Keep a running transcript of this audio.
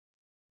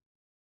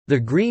The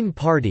Green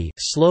Party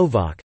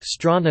Slovak,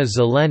 Strana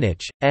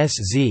Zelených,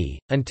 SZ,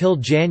 until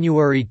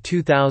January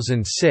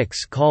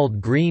 2006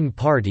 called Green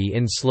Party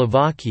in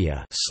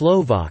Slovakia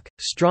Slovak,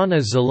 Strana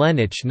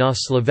Zelených na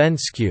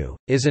Slovensku,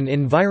 is an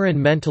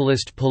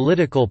environmentalist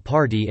political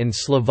party in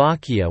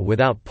Slovakia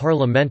without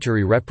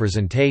parliamentary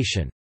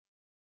representation.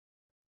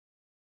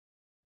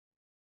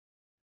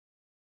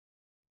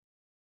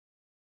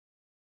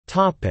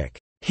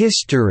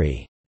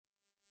 History.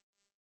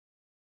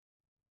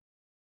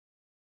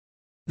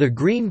 The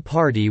Green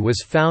Party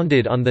was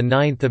founded on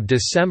 9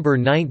 December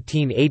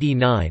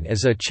 1989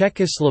 as a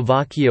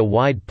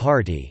Czechoslovakia-wide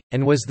party,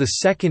 and was the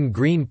second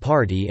Green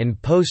Party in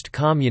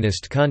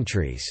post-communist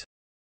countries.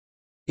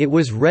 It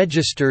was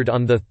registered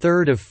on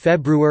 3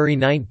 February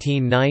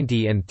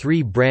 1990 and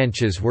 3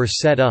 branches were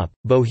set up,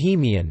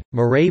 Bohemian,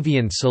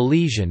 Moravian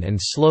Silesian and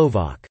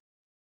Slovak.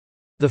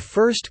 The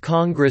first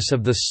Congress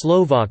of the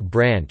Slovak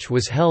branch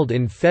was held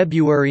in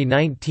February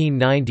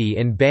 1990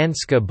 in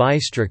Banská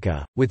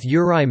Bystrica, with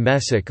Juraj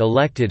Mesík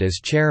elected as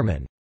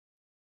chairman.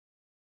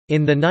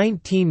 In the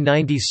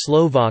 1990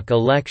 Slovak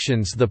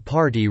elections the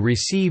party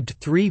received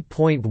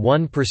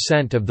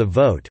 3.1% of the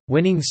vote,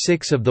 winning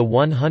 6 of the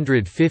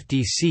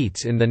 150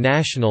 seats in the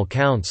National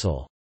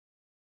Council.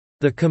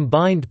 The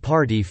combined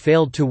party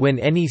failed to win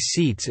any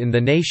seats in the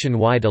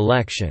nationwide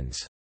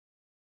elections.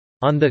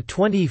 On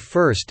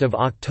 21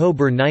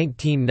 October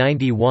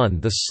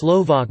 1991 the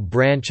Slovak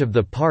branch of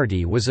the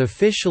party was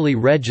officially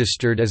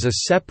registered as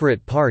a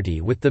separate party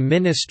with the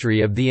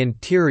Ministry of the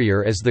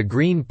Interior as the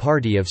Green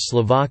Party of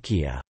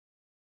Slovakia.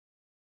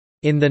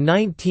 In the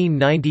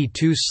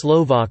 1992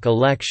 Slovak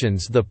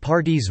elections the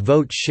party's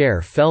vote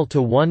share fell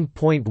to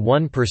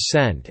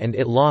 1.1% and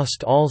it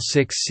lost all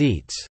 6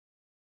 seats.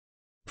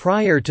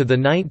 Prior to the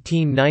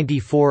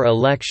 1994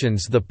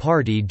 elections the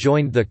party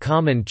joined the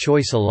Common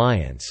Choice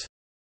Alliance.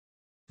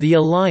 The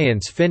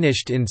alliance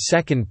finished in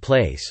second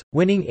place,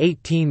 winning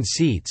 18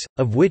 seats,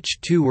 of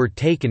which 2 were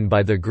taken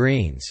by the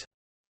Greens.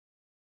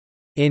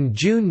 In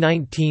June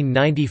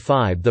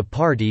 1995 the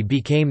party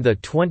became the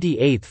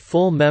 28th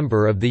full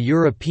member of the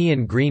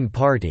European Green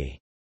Party.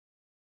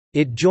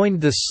 It joined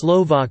the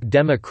Slovak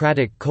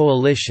Democratic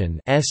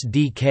Coalition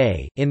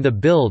 (SDK) in the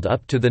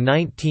build-up to the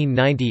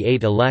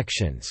 1998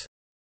 elections.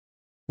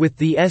 With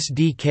the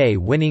SDK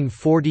winning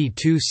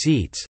 42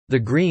 seats, the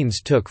Greens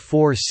took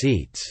 4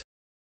 seats.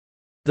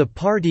 The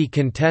party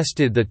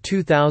contested the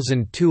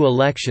 2002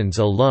 elections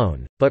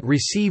alone, but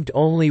received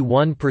only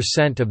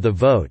 1% of the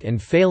vote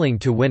and failing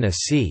to win a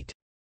seat.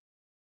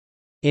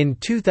 In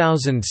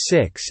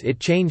 2006 it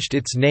changed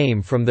its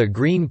name from the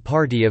Green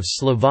Party of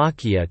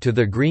Slovakia to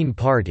the Green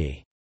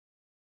Party.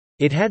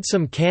 It had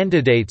some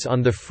candidates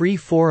on the Free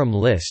Forum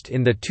list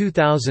in the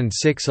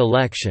 2006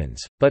 elections,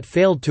 but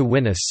failed to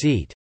win a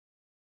seat.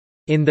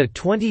 In the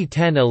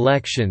 2010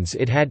 elections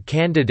it had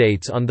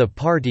candidates on the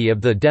Party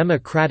of the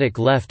Democratic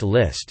Left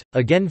list,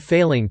 again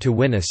failing to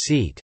win a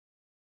seat.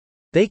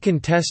 They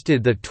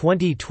contested the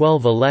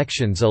 2012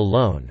 elections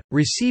alone,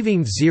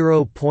 receiving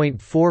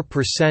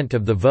 0.4%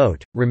 of the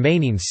vote,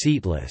 remaining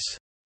seatless.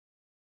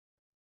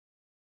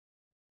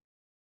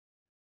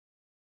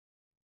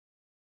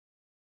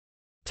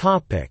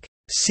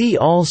 See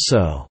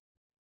also: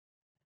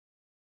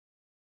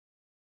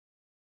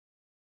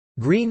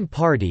 Green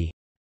Party,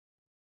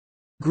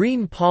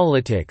 Green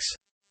politics,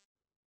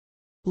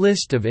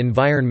 List of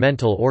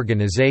environmental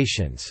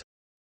organizations.